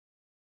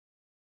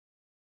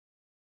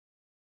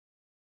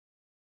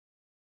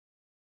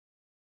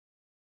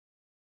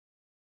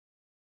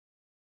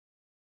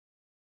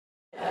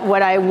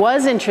What I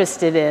was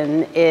interested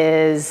in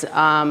is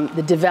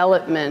the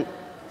development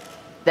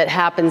that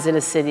happens in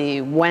a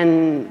city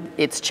when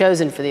it's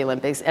chosen for the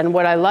Olympics. And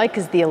what I like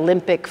is the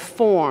Olympic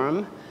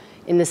form,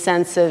 in the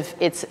sense of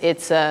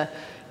it's a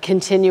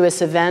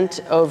continuous event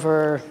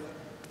over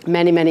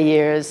many, many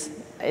years.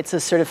 It's a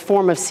sort of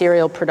form of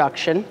serial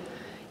production.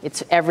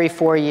 It's every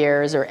 4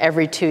 years or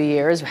every 2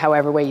 years,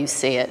 however way you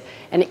see it.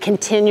 And it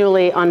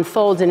continually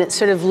unfolds, and it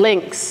sort of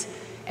links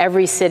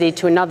every city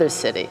to another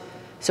city.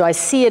 So I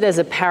see it as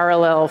a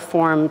parallel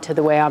form to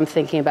the way I'm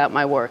thinking about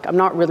my work. I'm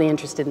not really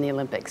interested in the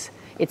Olympics.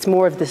 It's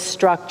more of the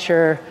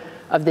structure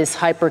of this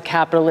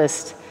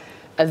hyper-capitalist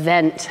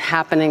event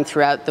happening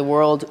throughout the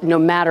world, no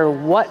matter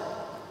what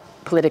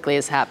politically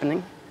is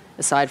happening,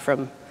 aside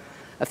from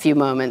a few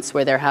moments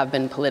where there have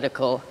been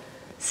political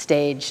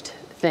staged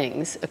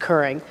things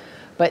occurring.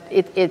 But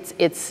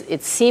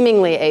it's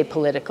seemingly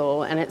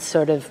apolitical, and it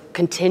sort of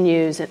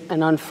continues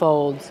and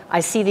unfolds. I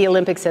see the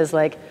Olympics as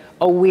like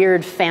a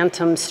weird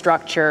phantom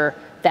structure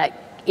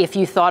that if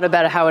you thought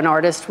about how an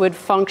artist would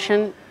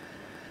function,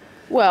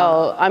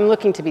 well, I'm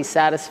looking to be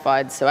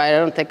satisfied, so I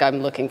don't think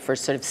I'm looking for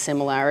sort of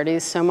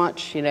similarities so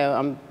much. You know,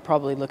 I'm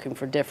probably looking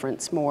for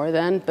difference more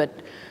then, but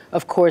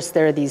of course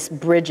there are these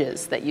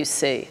bridges that you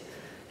see.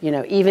 You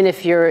know, even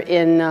if you're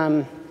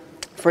in,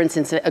 for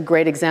instance, a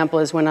great example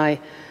is when I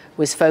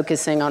was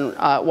focusing on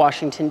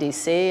Washington,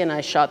 D.C., and I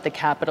shot the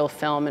Capitol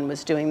film and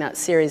was doing that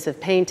series of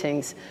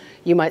paintings.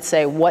 You might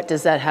say, what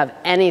does that have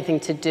anything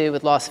to do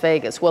with Las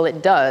Vegas? Well,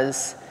 it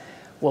does.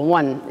 Well,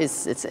 one,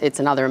 it's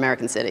another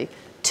American city.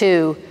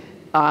 Two,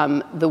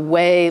 the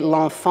way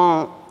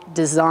L'Enfant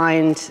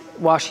designed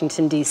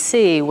Washington,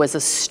 D.C. was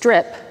a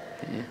strip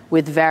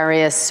with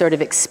various sort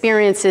of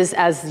experiences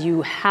as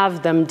you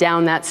have them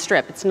down that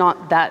strip. It's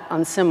not that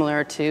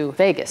unsimilar to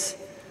Vegas.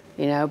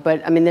 You know,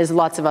 but I mean, there's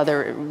lots of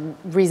other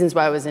reasons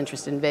why I was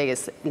interested in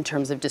Vegas in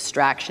terms of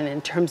distraction, in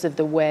terms of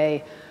the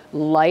way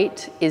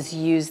light is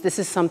used. This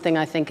is something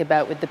I think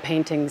about with the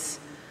paintings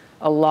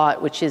a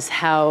lot, which is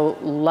how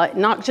light,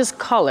 not just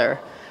color,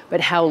 but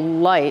how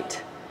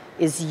light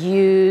is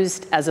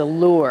used as a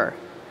lure,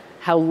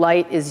 how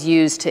light is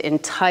used to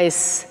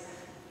entice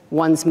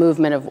one's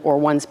movement or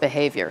one's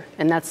behavior.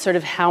 And that's sort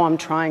of how I'm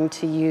trying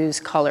to use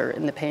color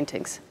in the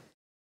paintings.